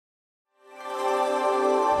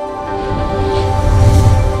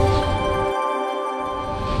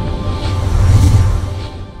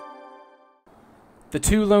The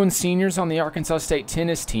two lone seniors on the Arkansas State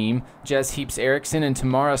tennis team, Jess Heaps-Erickson and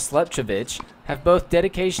Tamara Slepčević, have both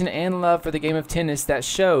dedication and love for the game of tennis that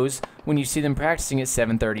shows when you see them practicing at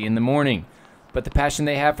 7:30 in the morning. But the passion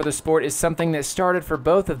they have for the sport is something that started for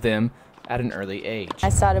both of them at an early age. I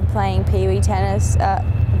started playing pee-wee tennis at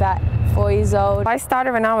about 4 years old. I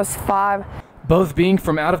started when I was 5. Both being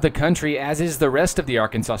from out of the country, as is the rest of the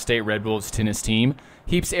Arkansas State Red Wolves tennis team,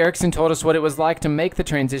 Heaps-Erickson told us what it was like to make the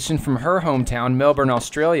transition from her hometown, Melbourne,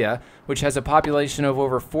 Australia, which has a population of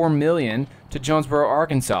over 4 million, to Jonesboro,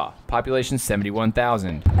 Arkansas, population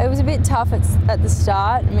 71,000. It was a bit tough at the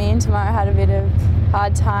start. Me and Tamara had a bit of a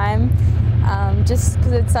hard time, just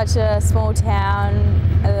because it's such a small town.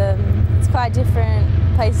 It's quite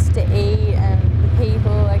different places to eat and the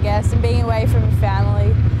people, I guess, and being away from your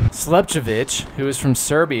family. Slepčević, who is from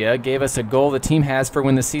Serbia, gave us a goal the team has for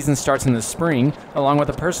when the season starts in the spring, along with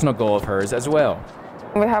a personal goal of hers as well.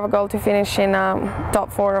 We have a goal to finish in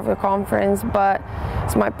top 4 of the conference, but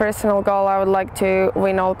it's my personal goal. I would like to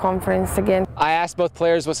win all conference again. I asked both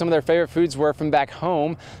players what some of their favorite foods were from back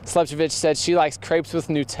home. Slepčević said she likes crepes with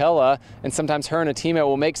Nutella, and sometimes her and a teammate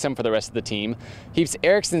will make some for the rest of the team.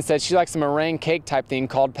 Heaps-Erickson said she likes a meringue cake type thing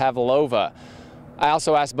called pavlova. I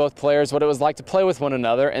also asked both players what it was like to play with one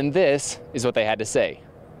another, and this is what they had to say.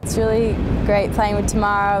 It's really great playing with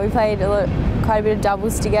Tamara. We played quite a bit of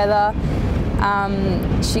doubles together.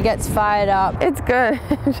 She gets fired up. It's good.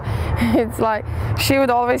 It's like she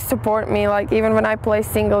would always support me. Like even when I play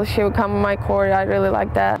singles, she would come on my court. I really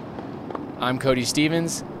like that. I'm Cody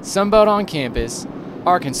Stevens, Sunbelt on campus,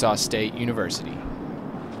 Arkansas State University.